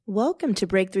Welcome to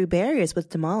Breakthrough Barriers with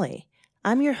Damali.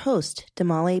 I'm your host,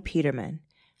 Damali Peterman.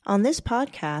 On this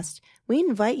podcast, we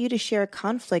invite you to share a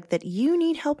conflict that you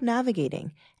need help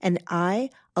navigating, and I,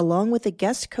 along with a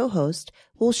guest co-host,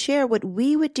 will share what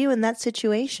we would do in that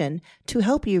situation to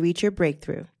help you reach your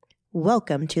breakthrough.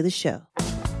 Welcome to the show.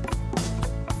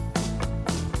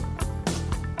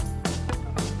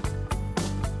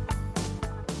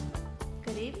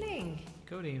 Good evening.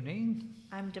 Good evening.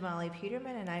 I'm Damali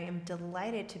Peterman, and I am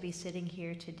delighted to be sitting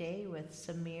here today with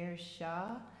Samir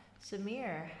Shah.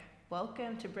 Samir,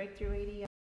 welcome to Breakthrough ADI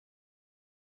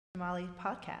Damali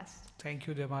podcast. Thank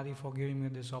you, Damali, for giving me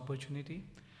this opportunity.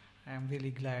 I am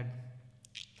really glad.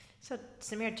 So,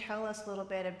 Samir, tell us a little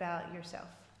bit about yourself.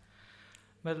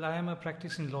 Well, I am a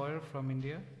practicing lawyer from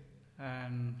India,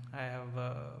 and I have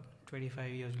a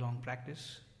 25 years long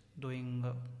practice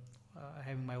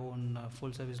having my own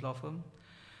full-service law firm.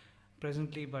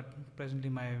 Presently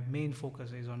my main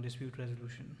focus is on dispute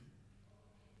resolution.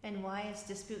 And why is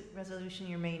dispute resolution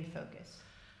your main focus?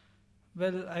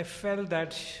 Well, I felt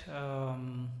that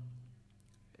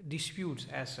disputes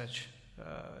as such,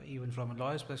 even from a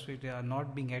lawyer's perspective, are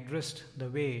not being addressed the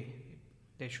way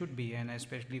they should be, and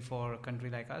especially for a country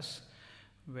like us,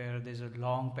 where there's a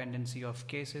long pendency of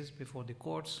cases before the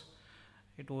courts.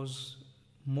 It was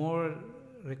more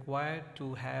required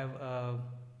to have a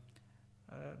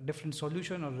different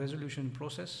solution or resolution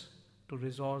process to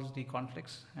resolve the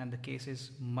conflicts and the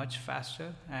cases much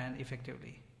faster and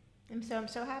effectively. And so I'm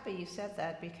so happy you said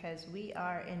that, because we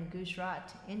are in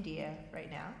Gujarat, India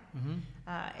right now. Mm-hmm.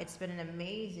 It's been an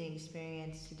amazing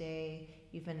experience today.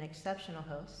 You've been an exceptional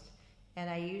host. And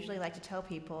I usually like to tell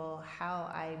people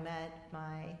how I met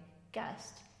my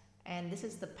guest. And this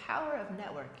is the power of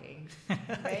networking,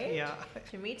 right? Yeah.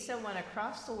 To meet someone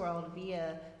across the world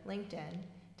via LinkedIn,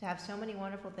 to have so many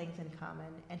wonderful things in common,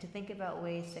 and to think about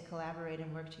ways to collaborate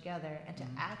and work together, and to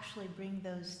actually bring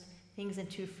those things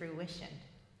into fruition.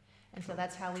 And so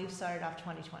that's how we've started off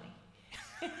 2020.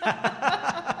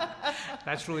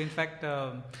 That's true. In fact,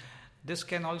 this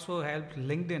can also help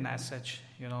LinkedIn as such,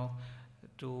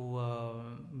 to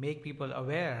make people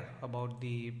aware about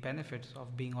the benefits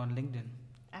of being on LinkedIn.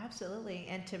 Absolutely.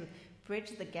 And to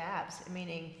bridge the gaps,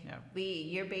 meaning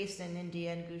you're based in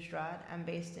India and Gujarat, I'm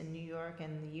based in New York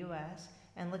and the US,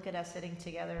 and look at us sitting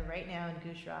together right now in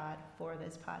Gujarat for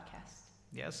this podcast.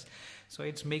 Yes. So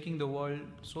it's making the world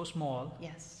so small.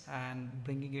 Yes. And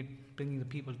bringing the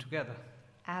people together.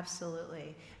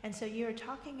 Absolutely. And so you're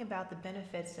talking about the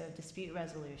benefits of dispute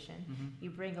resolution. Mm-hmm. You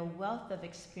bring a wealth of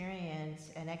experience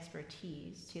and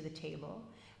expertise to the table.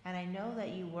 And I know that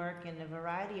you work in a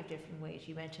variety of different ways.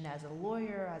 You mentioned as a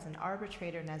lawyer, as an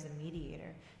arbitrator, and as a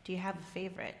mediator. Do you have a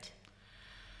favorite?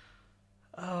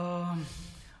 Well,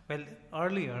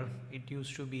 earlier it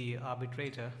used to be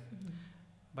arbitrator,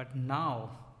 but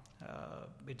now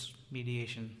it's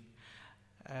mediation.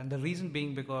 And the reason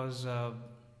being because of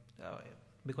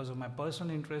my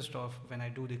personal interest of when I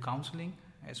do the counseling,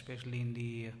 especially in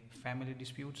the family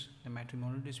disputes, the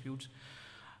matrimonial disputes,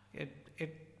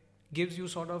 it gives you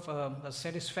sort of a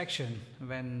satisfaction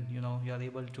when you are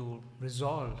able to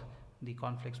resolve the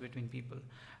conflicts between people,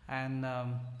 and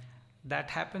that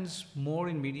happens more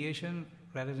in mediation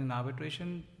rather than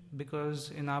arbitration,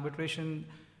 because in arbitration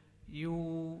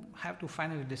you have to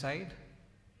finally decide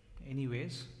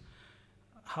anyways.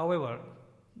 However,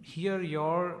 here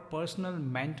your personal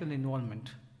mental involvement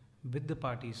with the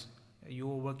parties,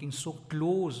 you are working so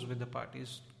close with the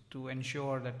parties to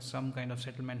ensure that some kind of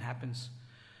settlement happens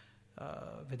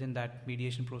within that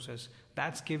mediation process.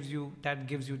 That gives you that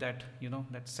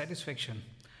that satisfaction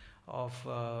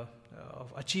of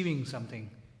achieving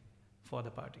something for the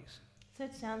parties. So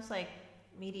it sounds like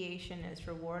mediation is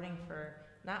rewarding for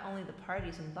not only the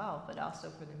parties involved, but also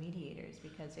for the mediators,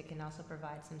 because it can also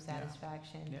provide some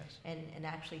satisfaction and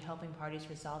actually helping parties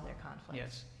resolve their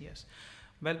conflicts. Yes.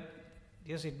 Well,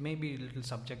 yes, it may be a little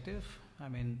subjective,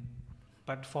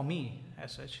 but for me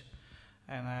as such,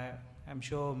 and I'm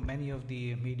sure many of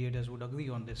the mediators would agree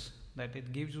on this, that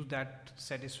it gives you that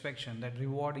satisfaction, that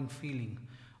rewarding feeling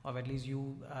of at least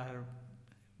you are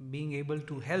being able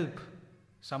to help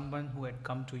someone who had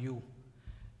come to you,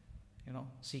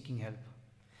 seeking help.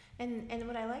 And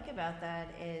what I like about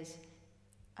that is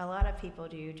a lot of people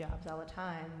do jobs all the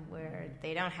time where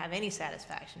they don't have any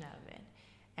satisfaction out of it.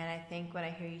 And I think what I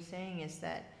hear you saying is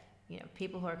that,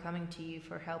 people who are coming to you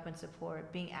for help and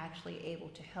support, being actually able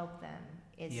to help them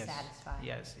is satisfying.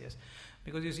 Yes.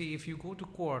 Because you see, if you go to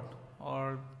court,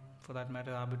 or for that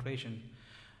matter arbitration,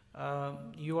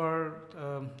 you are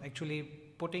actually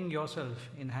putting yourself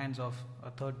in hands of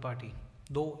a third party,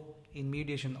 though in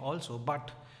mediation also,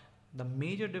 but The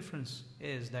major difference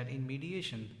is that in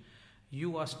mediation,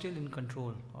 you are still in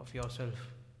control of yourself.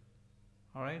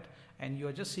 All right? And you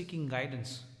are just seeking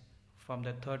guidance from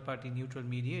that third party neutral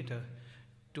mediator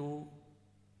to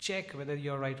check whether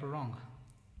you're right or wrong.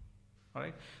 All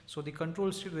right? So the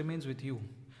control still remains with you.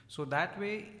 So that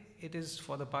way, it is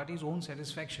for the party's own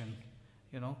satisfaction,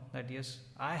 that yes,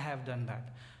 I have done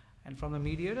that. And from the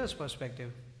mediator's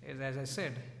perspective, as I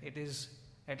said, it is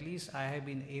at least I have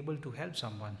been able to help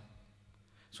someone.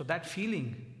 So that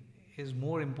feeling is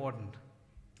more important.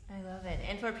 I love it.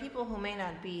 And for people who may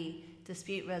not be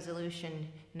dispute resolution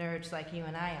nerds like you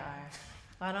and I are,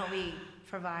 why don't we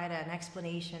provide an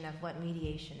explanation of what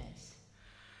mediation is?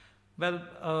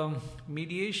 Well,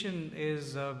 mediation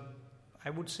is, I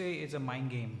would say, it's a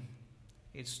mind game.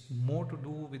 It's more to do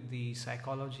with the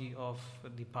psychology of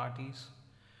the parties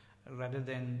rather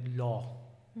than law.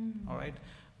 Mm-hmm. All right?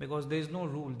 Because there is no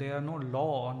rule, there are no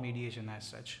law on mediation as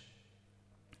such.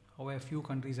 However, few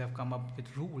countries have come up with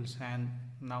rules, and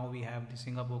now we have the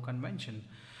Singapore Convention.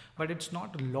 But it's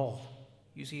not law.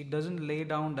 You see, it doesn't lay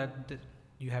down that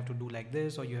you have to do like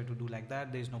this or you have to do like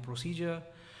that. There is no procedure.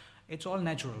 It's all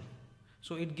natural.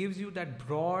 So it gives you that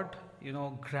broad,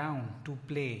 ground to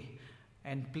play,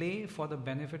 and play for the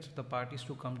benefits of the parties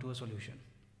to come to a solution.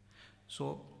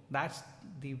 So that's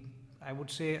I would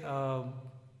say,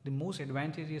 the most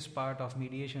advantageous part of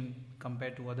mediation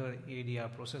compared to other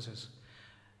ADR processes.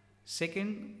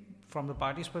 Second, from the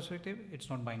party's perspective, it's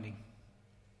not binding.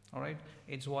 All right,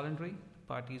 it's voluntary.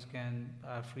 Parties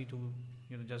are free to,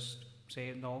 just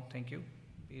say no, thank you.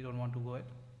 You don't want to go ahead.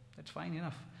 That's fine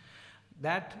enough.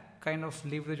 That kind of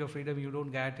leverage of freedom you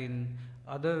don't get in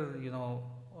other,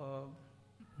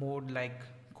 mode like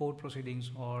court proceedings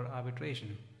or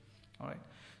arbitration. All right.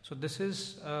 So this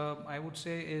is, I would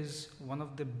say, is one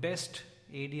of the best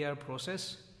ADR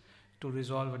process to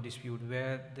resolve a dispute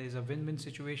where there is a win-win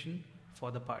situation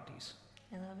for the parties.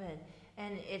 I love it.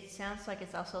 And it sounds like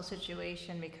it's also a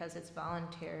situation because it's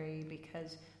voluntary,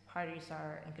 because parties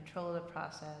are in control of the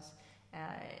process,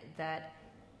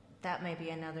 that may be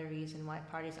another reason why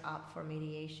parties opt for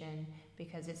mediation,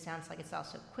 because it sounds like it's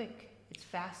also quick. It's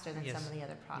faster than some of the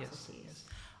other processes. Yes.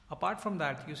 Apart from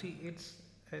that, you see, it's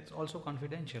also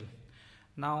confidential.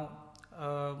 Now,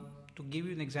 to give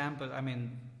you an example,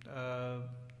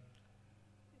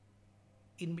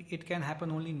 it can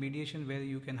happen only in mediation where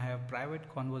you can have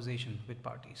private conversation with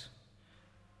parties.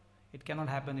 It cannot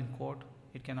happen in court,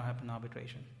 it cannot happen in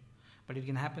arbitration. But it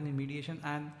can happen in mediation,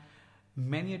 and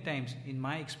many a times, in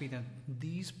my experience,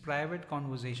 these private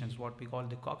conversations, what we call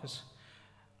the caucus,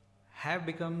 have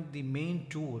become the main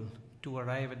tool to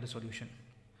arrive at the solution.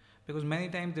 Because many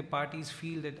times the parties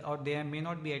feel that, or they may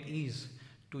not be at ease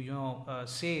to,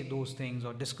 say those things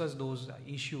or discuss those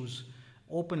issues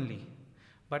openly.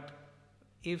 But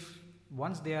if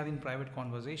once they are in private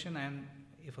conversation, and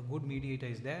if a good mediator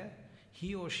is there,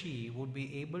 he or she would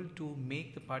be able to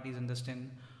make the parties understand,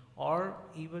 or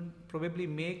even probably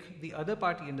make the other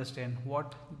party understand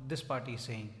what this party is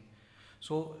saying.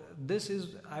 So this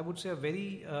is, I would say, a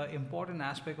very important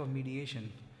aspect of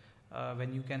mediation,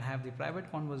 when you can have the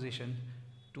private conversation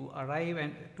to arrive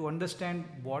and to understand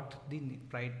what the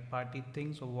party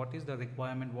thinks, or what is the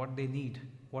requirement, what they need,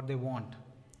 what they want.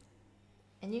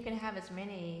 And you can have as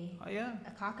many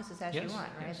caucuses as you want,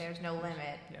 right? Yes. There's no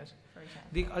limit. Yes. For example,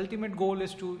 the ultimate goal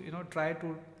is to try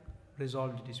to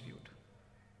resolve the dispute.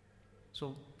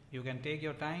 So you can take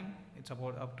your time. It's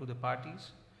up to the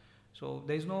parties. So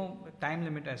there is no time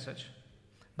limit as such.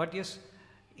 But yes,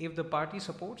 if the party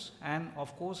supports, and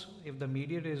of course if the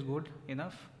mediator is good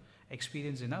enough,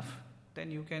 experienced enough, then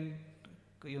you can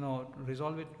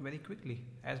resolve it very quickly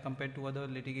as compared to other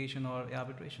litigation or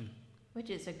arbitration. Which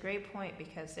is a great point,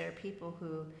 because there are people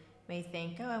who may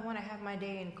think, I want to have my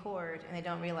day in court, and they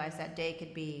don't realize that day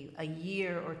could be a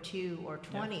year or 2 or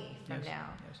 20 from now.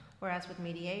 Yes. Whereas with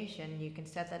mediation, you can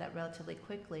set that up relatively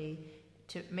quickly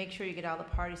to make sure you get all the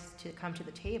parties to come to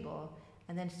the table,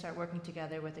 and then start working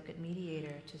together with a good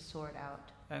mediator to sort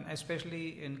out. And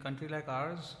especially in a country like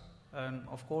ours, and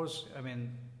of course,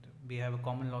 we have a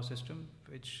common law system,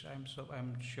 which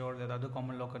I'm sure that other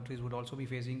common law countries would also be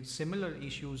facing similar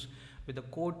issues with the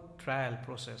court trial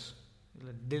process.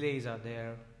 Delays are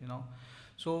there,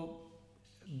 So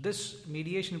this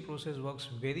mediation process works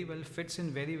very well, fits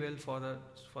in very well for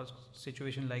a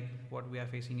situation like what we are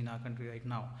facing in our country right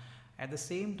now. At the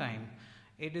same time,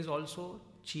 it is also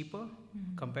cheaper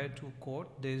compared to court.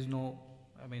 There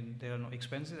are no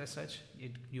expenses as such.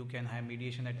 You can have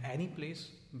mediation at any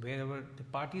place, wherever the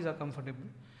parties are comfortable.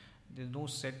 There's no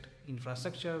set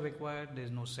infrastructure required.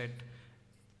 There's no set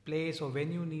place or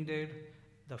venue needed.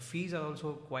 the fees are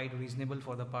also quite reasonable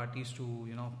for the parties to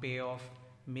pay off.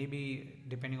 Maybe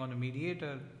depending on the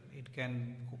mediator, it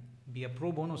can be a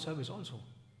pro bono service also,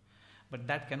 but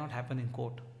that cannot happen in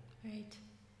court. Right.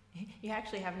 You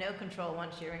actually have no control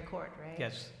once you're in court, right?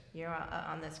 Yes. You're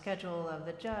on the schedule of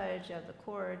the judge, of the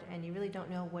court, and you really don't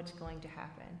know what's going to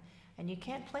happen. And you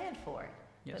can't plan for it.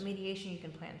 Yes. But mediation you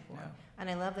can plan for. Yeah. And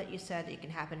I love that you said it can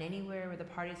happen anywhere where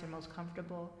the parties are most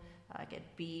comfortable. It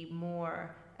could be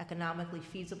more economically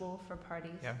feasible for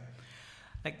parties. Yeah.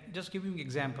 Like, just giving an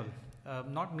example,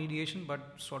 not mediation, but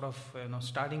sort of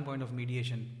starting point of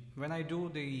mediation. When I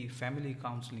do the family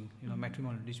counseling,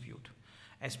 matrimonial dispute,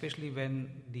 especially when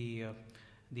the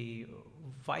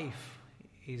wife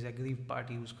is a aggrieved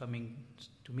party who's coming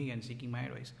to me and seeking my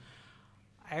advice,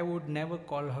 I would never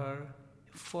call her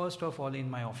first of all in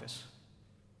my office.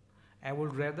 I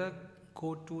would rather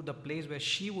go to the place where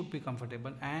she would be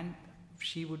comfortable, and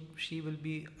she will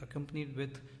be accompanied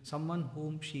with someone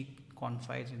whom she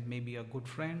confides in, maybe a good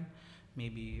friend,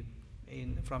 maybe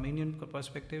from Indian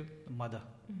perspective, the mother,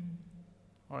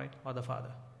 all right, or the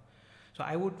father. So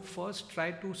I would first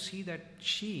try to see that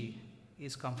she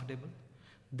is comfortable,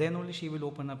 then only she will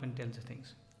open up and tell the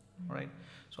things, all right.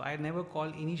 So I never call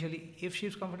initially. If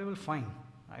she's comfortable, fine,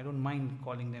 I don't mind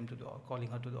calling her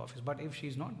to the office. But if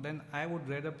she's not, then I would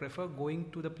rather prefer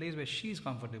going to the place where she's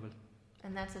comfortable.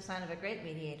 And that's a sign of a great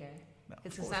mediator.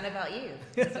 It's course. not about you.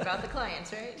 It's about the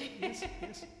clients, right? Yes,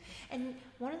 yes. And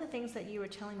one of the things that you were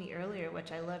telling me earlier,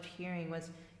 which I loved hearing, was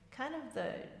kind of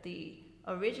the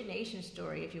origination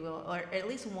story, if you will, or at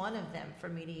least one of them for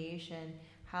mediation,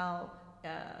 how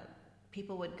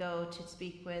people would go to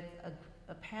speak with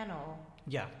a panel.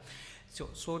 Yeah.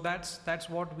 So that's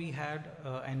what we had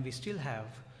and we still have,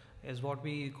 is what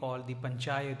we call the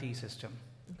panchayati system.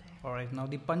 Okay. All right. Now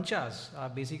the panchas are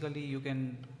basically, you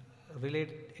can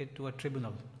relate it to a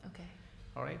tribunal. Okay.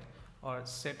 All right, or a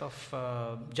set of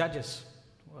judges,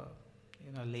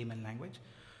 in a layman language,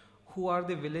 who are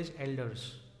the village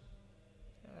elders.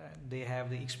 They have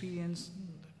the experience,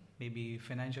 maybe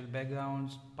financial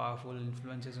backgrounds, powerful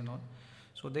influences and all.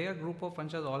 So they are a group of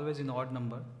panchas, always in odd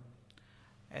number.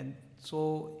 And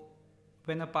so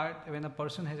when a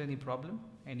person has any problem,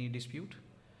 any dispute,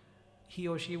 he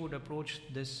or she would approach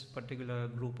this particular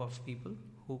group of people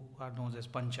who are known as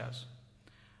panchas.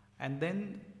 And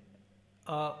then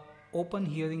open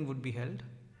hearing would be held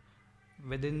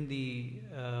within the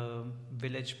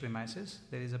village premises.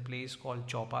 There is a place called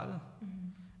Chaupal,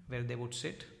 where they would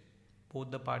sit.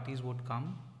 Both the parties would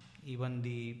come. Even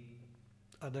the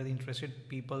other interested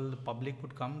people, the public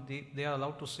would come. They are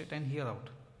allowed to sit and hear out.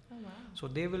 Oh, wow. So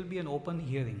there will be an open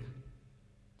hearing.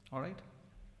 All right.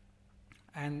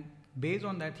 And based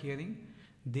on that hearing,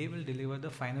 they will deliver the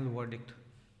final verdict.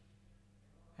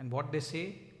 And what they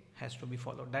say has to be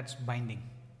followed. That's binding.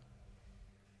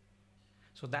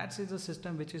 So that is a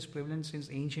system which is prevalent since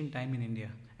ancient time in India,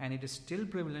 and it is still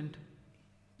prevalent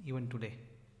even today.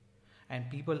 And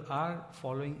people are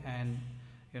following and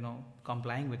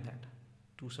complying with that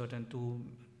to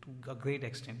a great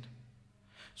extent.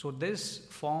 So this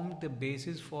formed the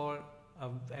basis for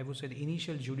I would say the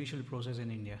initial judicial process in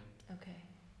India. Okay.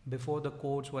 Before the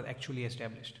courts were actually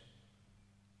established.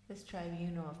 This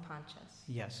tribunal of panchas.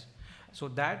 Yes. So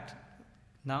that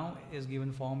now is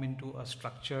given form into a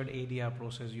structured ADR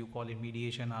process. You call it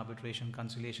mediation, arbitration,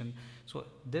 conciliation. So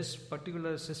this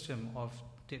particular system of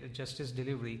justice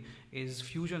delivery is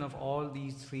fusion of all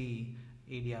these three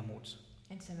ADR modes.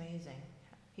 It's amazing.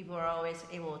 People are always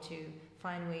able to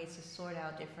find ways to sort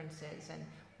out differences. And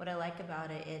what I like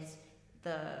about it is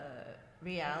the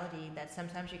reality that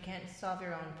sometimes you can't solve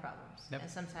your own problems. Yep. And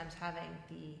sometimes having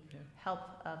the help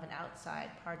of an outside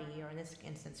party, or in this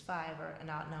instance 5 or an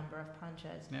odd number of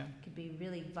panchas, could be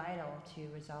really vital to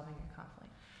resolving your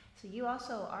conflict. So you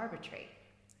also arbitrate.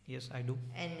 Yes, I do.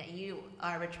 And you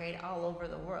arbitrate all over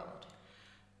the world.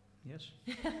 Yes.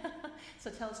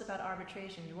 So tell us about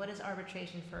arbitration. What is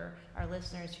arbitration for our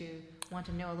listeners who want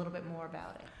to know a little bit more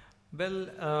about it? Well,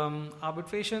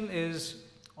 arbitration is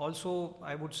also,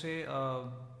 I would say,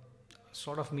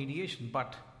 sort of mediation,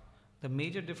 but the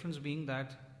major difference being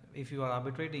that if you are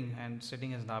arbitrating and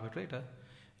sitting as an arbitrator,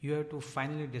 you have to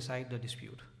finally decide the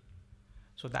dispute.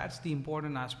 So that's the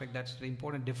important aspect, that's the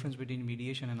important difference between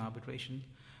mediation and arbitration.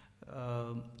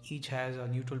 Each has a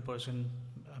neutral person,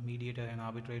 a mediator, an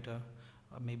arbitrator,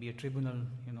 maybe a tribunal,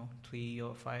 3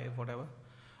 or 5, whatever.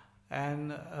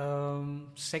 And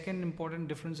second important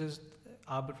difference is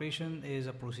arbitration is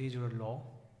a procedural law.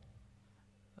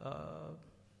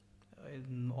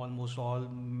 In almost all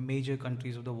major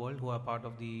countries of the world who are part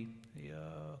of the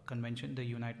convention, the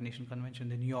United Nations Convention,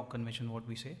 the New York Convention, what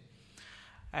we say.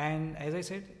 And as I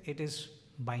said, it is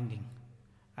binding.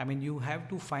 I mean, you have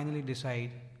to finally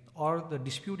decide, or the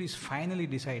dispute is finally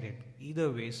decided,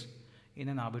 either ways, in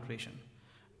an arbitration,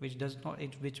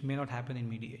 which may not happen in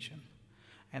mediation.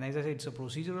 And as I said, it's a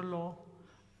procedural law.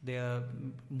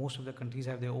 Most of the countries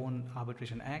have their own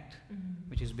arbitration act,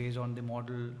 which is based on the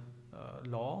model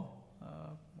law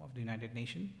of the United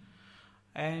Nations.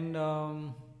 And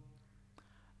I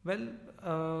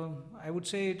would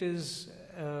say it is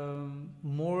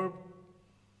more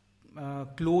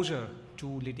closer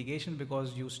to litigation,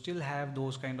 because you still have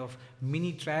those kind of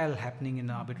mini trial happening in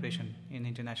arbitration, in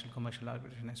international commercial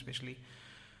arbitration especially.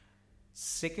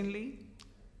 Secondly,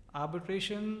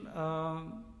 arbitration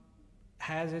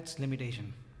has its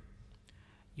limitation.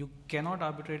 You cannot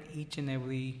arbitrate each and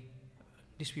every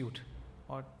dispute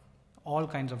or all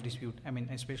kinds of dispute. I mean,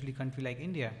 especially country like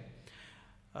India.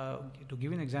 To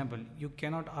give you an example, you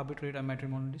cannot arbitrate a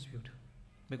matrimonial dispute,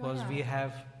 because we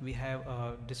have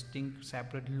a distinct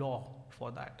separate law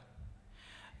for that.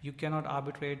 You cannot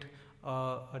arbitrate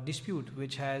a dispute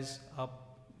which has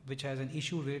an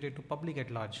issue related to public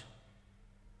at large.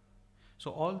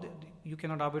 So you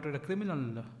cannot arbitrate a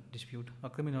criminal dispute, a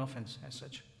criminal offense as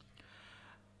such.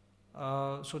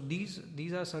 So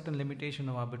these are certain limitations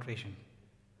of arbitration.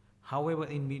 However,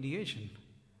 in mediation,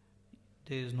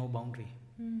 there is no boundary.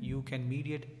 You can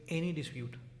mediate any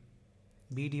dispute,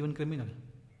 be it even criminal.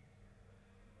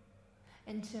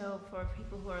 And so for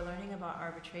people who are learning about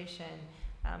arbitration,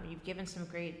 you've given some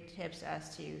great tips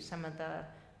as to some of the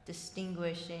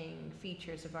distinguishing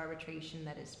features of arbitration,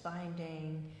 that is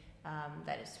binding,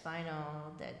 that is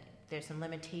final, that there's some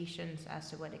limitations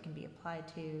as to what it can be applied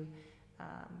to.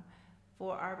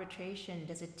 For arbitration,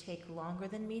 does it take longer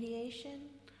than mediation?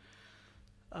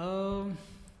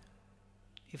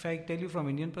 If I tell you from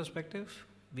Indian perspective,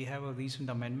 we have a recent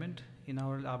amendment in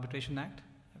our Arbitration Act,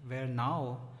 where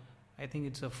now I think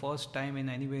it's the first time in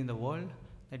anywhere in the world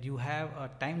that you have a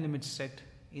time limit set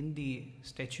in the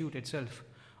statute itself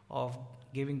of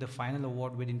giving the final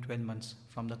award within 12 months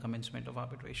from the commencement of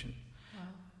arbitration. Wow.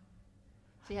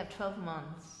 So you have 12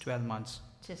 months. 12 months.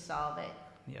 To solve it.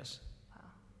 Yes.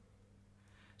 Wow.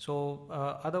 So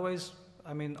otherwise,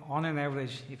 I mean, on an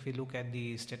average, if we look at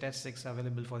the statistics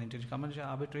available for intercommercial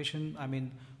arbitration, I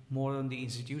mean, more on the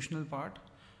institutional part,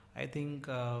 I think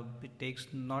it takes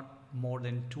not more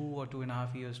than 2 or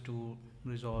 2.5 years to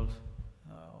resolve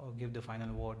or give the final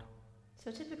award.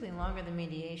 So typically longer than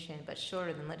mediation, but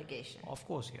shorter than litigation. Of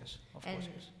course, yes.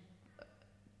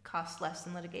 Cost less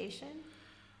than litigation?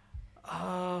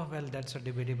 Well, that's a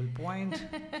debatable point.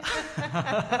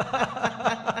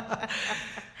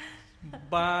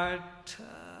 But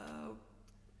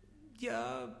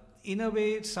in a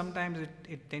way, sometimes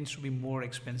it tends to be more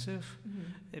expensive,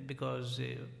 because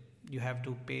you have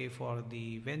to pay for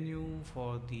the venue,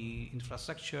 for the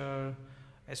infrastructure,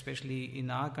 especially in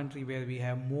our country where we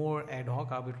have more ad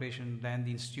hoc arbitration than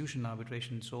the institutional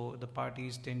arbitration. So the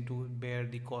parties tend to bear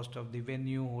the cost of the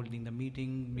venue, holding the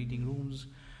meeting rooms,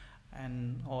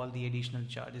 and all the additional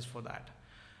charges for that.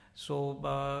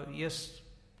 So yes,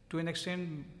 to an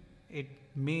extent, it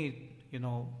may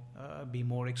be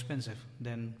more expensive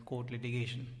than court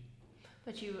litigation.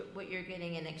 But what you're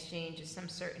getting in exchange is some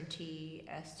certainty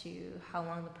as to how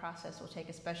long the process will take,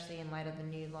 especially in light of the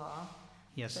new law.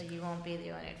 Yes. So you won't be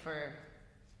doing it for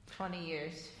 20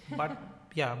 years. But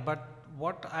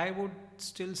what I would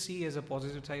still see as a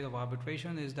positive side of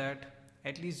arbitration is that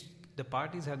at least the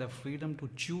parties have the freedom to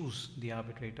choose the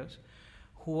arbitrators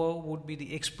who would be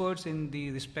the experts in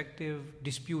the respective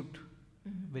dispute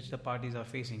which the parties are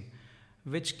facing,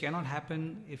 which cannot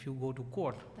happen if you go to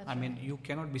court. I mean, you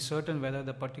cannot be certain whether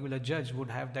the particular judge would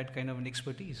have that kind of an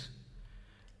expertise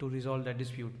to resolve that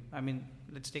dispute. I mean,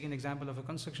 let's take an example of a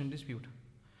construction dispute.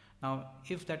 Now,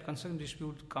 if that construction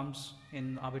dispute comes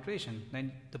in arbitration,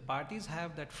 then the parties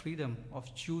have that freedom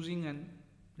of choosing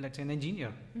let's say an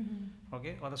engineer,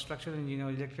 okay, or a structural engineer,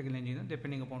 or electrical engineer,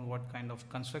 depending upon what kind of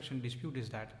construction dispute is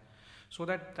that. So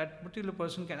that particular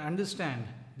person can understand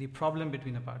the problem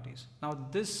between the parties. Now,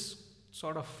 this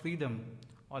sort of freedom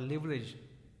or leverage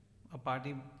a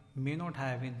party may not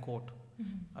have in court.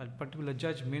 A particular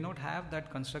judge may not have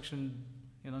that construction,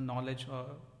 knowledge or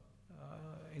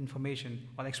information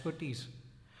or expertise.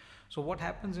 So what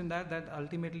happens in that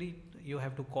ultimately you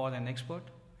have to call an expert,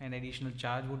 an additional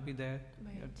charge would be there.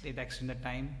 Right. It extends the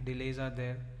time, delays are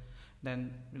there.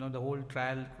 Then the whole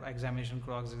trial, examination,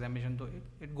 cross-examination,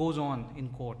 it goes on in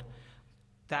court.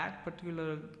 That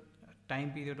particular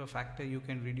time period or factor you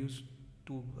can reduce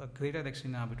to a greater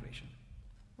extent in arbitration.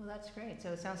 Well, that's great.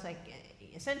 So it sounds like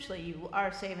essentially you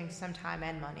are saving some time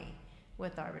and money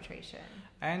with arbitration.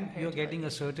 And you're getting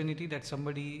a certainty that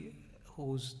somebody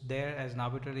who's there as an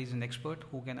arbiter is an expert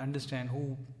who can understand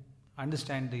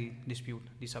the dispute,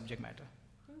 the subject matter.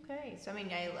 Okay, so I mean,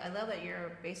 I love that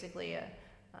you're basically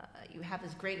you have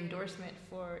this great endorsement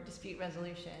for dispute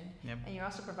resolution, Yep. and you're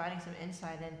also providing some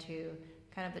insight into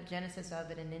kind of the genesis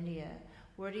of it in India.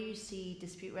 Where do you see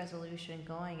dispute resolution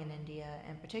going in India,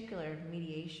 and particular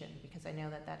mediation? Because I know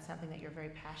that that's something that you're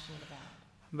very passionate about.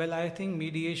 Well, I think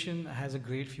mediation has a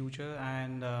great future,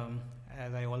 and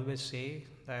as I always say,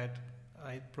 that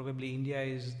probably India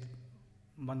is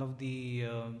one of the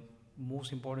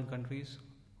most important countries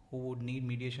who would need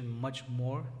mediation much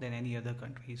more than any other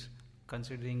countries,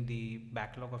 considering the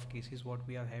backlog of cases what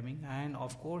we are having, and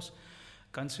of course,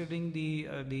 considering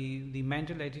the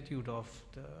mental attitude of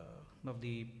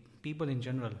the people in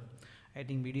general. I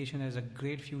think mediation has a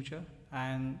great future,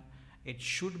 and it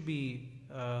should be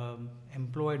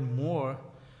employed more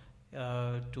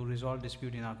to resolve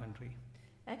dispute in our country.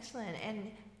 Excellent.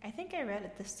 And I think I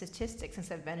read the statistics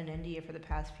since I've been in India for the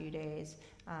past few days.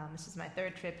 This is my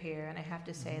third trip here, and I have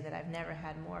to say that I've never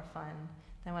had more fun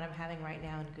than what I'm having right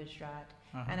now in Gujarat.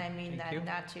 And I mean that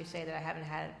not to say that I haven't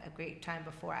had a great time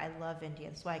before. I love India.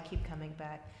 That's why I keep coming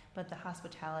back. But the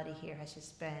hospitality here has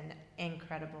just been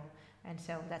incredible. And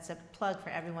so that's a plug for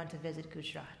everyone to visit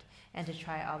Gujarat and to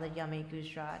try all the yummy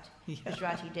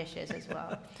Gujarati dishes as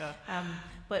well.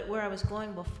 But where I was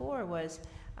going before was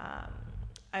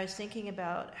I was thinking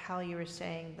about how you were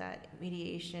saying that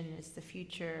mediation is the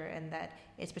future and that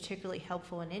it's particularly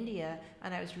helpful in India.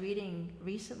 And I was reading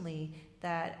recently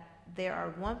that there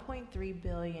are 1.3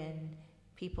 billion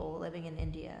people living in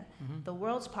India. The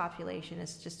world's population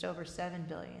is just over 7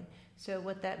 billion. So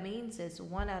what that means is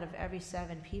 1 out of every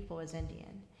 7 people is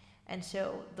Indian. And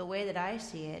so the way that I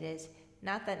see it is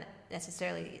not that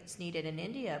necessarily it's needed in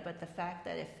India, but the fact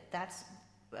that if that's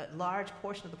a large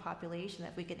portion of the population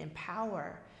that we could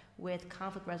empower with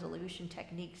conflict resolution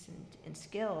techniques and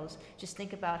skills, just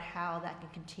think about how that can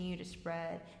continue to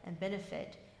spread and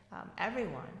benefit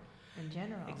everyone in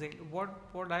general. Exactly.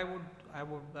 What I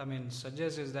would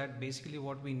suggest is that basically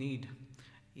what we need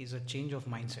is a change of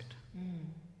mindset.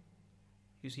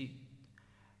 You see,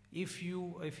 if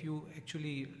you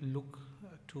actually look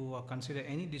to consider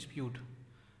any dispute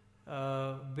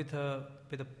with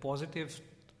a positive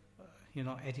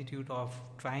attitude of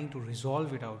trying to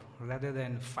resolve it out rather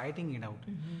than fighting it out,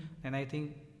 then I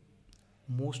think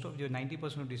most of your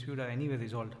 90% of dispute are anyway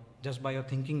resolved just by your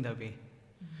thinking that way.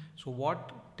 So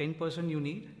what 10% you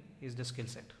need is the skill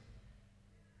set.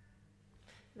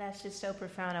 That's just so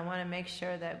profound. I want to make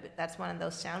sure that that's one of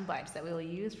those sound bites that we will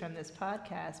use from this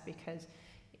podcast, because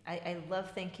I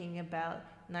love thinking about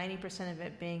 90% of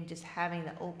it being just having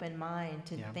the open mind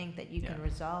to think that you can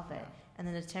resolve it. And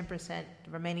then the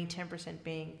remaining 10%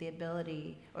 being the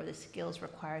ability or the skills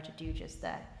required to do just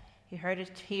that. You heard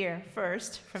it here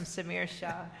first from Samir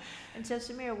Shah. And so,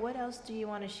 Samir, what else do you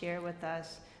want to share with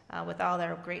us, with all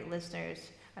our great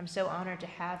listeners? I'm so honored to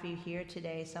have you here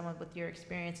today, someone with your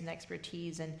experience and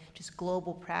expertise and just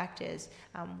global practice.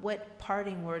 What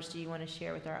parting words do you want to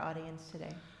share with our audience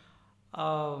today?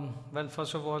 Well,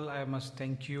 first of all, I must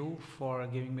thank you for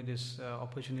giving me this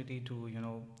opportunity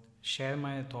to, share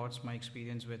my thoughts, my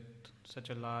experience with such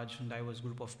a large and diverse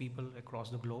group of people across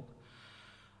the globe.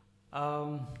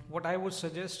 What I would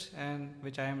suggest, and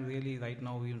which I am really right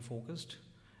now even focused,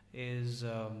 is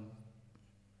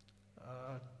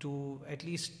to at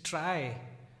least try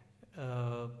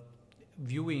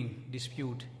viewing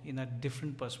dispute in a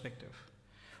different perspective.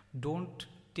 Don't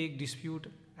take dispute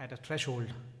at a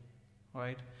threshold,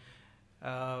 right?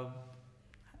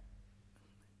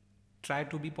 Try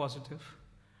to be positive.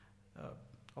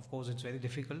 Of course, it's very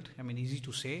difficult. Easy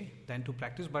to say than to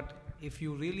practice. But if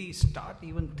you really start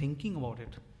even thinking about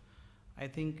it, I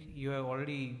think you have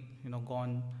already,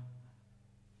 gone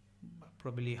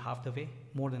probably half the way,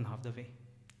 more than half the way.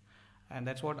 And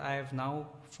that's what I have now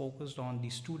focused on the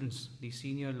students, the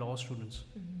senior law students,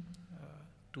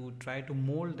 to try to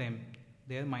mold them,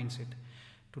 their mindset,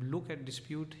 to look at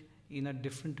dispute in a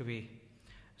different way,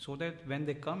 so that when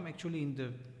they come actually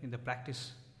in the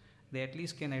practice, they at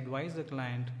least can advise the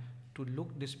client to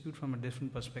look dispute from a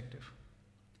different perspective.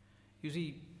 You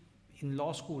see, in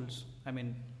law schools,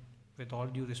 with all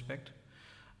due respect,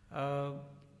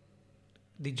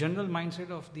 the general mindset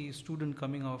of the student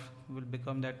coming off will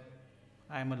become that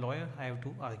I am a lawyer, I have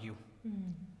to argue.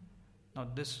 Now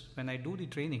when I do the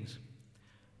trainings,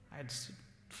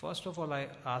 first of all I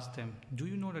ask them, do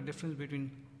you know the difference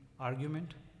between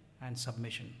argument and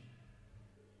submission?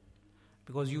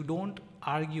 Because you don't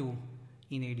argue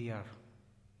in ADR,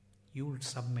 you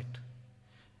submit.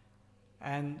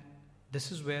 And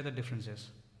This is where the difference is.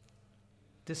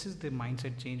 This is the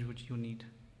mindset change which you need.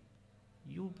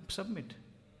 You submit.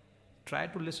 Try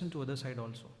to listen to other side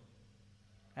also.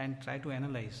 And try to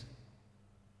analyze.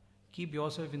 Keep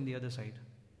yourself in the other side.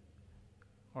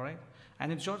 Alright?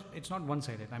 And it's not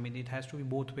one-sided. I mean, it has to be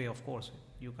both way, of course.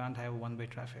 You can't have one-way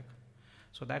traffic.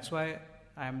 So that's why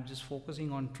I'm just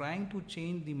focusing on trying to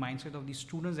change the mindset of the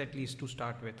students at least to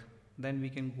start with. Then we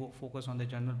can go focus on the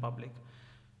general public.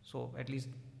 So at least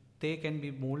they can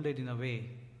be molded in a way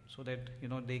so that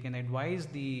they can advise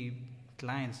the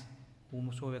clients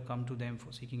whomsoever come to them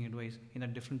for seeking advice in a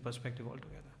different perspective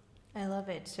altogether. I love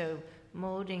it. So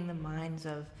molding the minds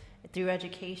through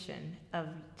education of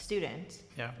students,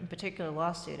 in particular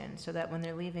law students, so that when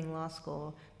they're leaving law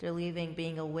school, they're leaving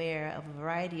being aware of a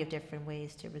variety of different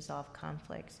ways to resolve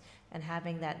conflicts and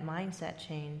having that mindset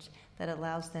change that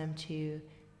allows them to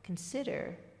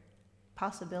consider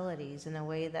possibilities in a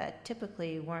way that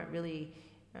typically weren't really,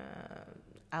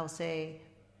 I would say,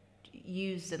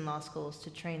 used in law schools to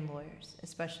train lawyers,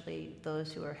 especially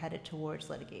those who are headed towards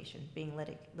litigation, being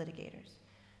litigators.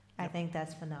 I think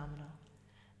that's phenomenal.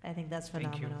 Thank you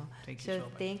so much.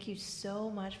 Thank you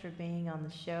so much for being on the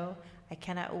show. I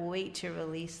cannot wait to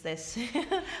release this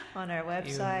on our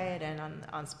website and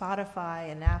on Spotify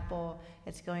and Apple.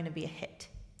 It's going to be a hit.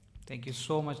 Thank you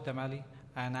so much, Damali.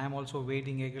 And I'm also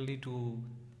waiting eagerly to,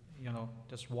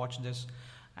 just watch this.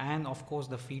 And of course,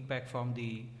 the feedback from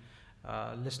the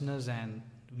listeners and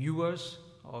viewers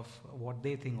of what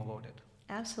they think about it.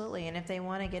 Absolutely. And if they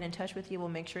want to get in touch with you, we'll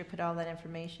make sure we put all that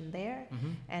information there.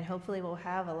 Mm-hmm. And hopefully we'll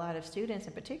have a lot of students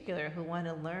in particular who want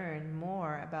to learn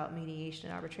more about mediation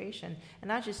and arbitration. And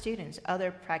not just students,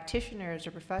 other practitioners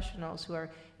or professionals who are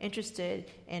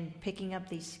interested in picking up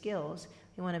these skills.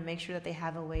 We want to make sure that they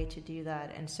have a way to do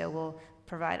that. And so we'll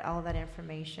provide all of that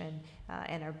information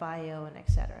in our bio and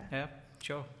et cetera. Yeah,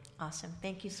 sure. Awesome.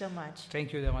 Thank you so much.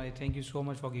 Thank you, Damali. Thank you so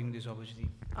much for giving this opportunity.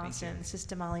 Awesome. This is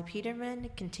Damali Peterman.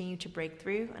 Continue to break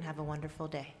through and have a wonderful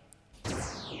day.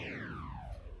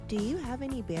 Do you have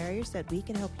any barriers that we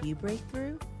can help you break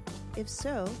through? If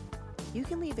so, you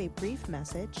can leave a brief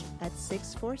message at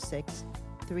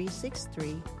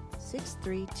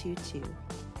 646-363-6322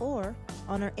 or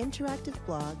on our interactive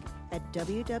blog at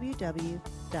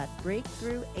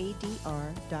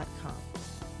www.breakthroughadr.com.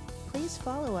 Please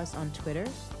follow us on Twitter,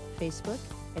 Facebook,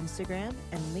 Instagram,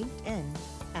 and LinkedIn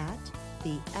at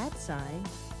the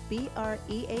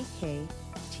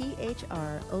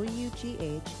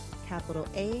 @BreakThroughADR, capital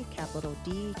A, capital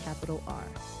D, capital R.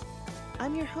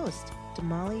 I'm your host,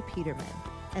 Damali Peterman,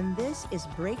 and this is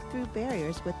Breakthrough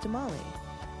Barriers with Damali.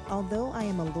 Although I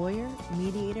am a lawyer,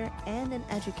 mediator, and an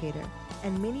educator,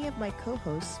 and many of my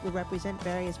co-hosts will represent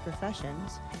various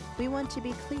professions, we want to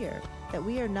be clear that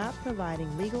we are not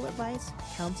providing legal advice,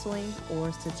 counseling,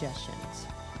 or suggestions.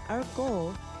 Our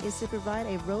goal is to provide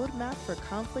a roadmap for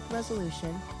conflict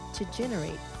resolution to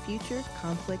generate future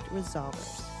conflict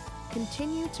resolvers.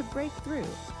 Continue to break through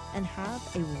and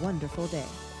have a wonderful day.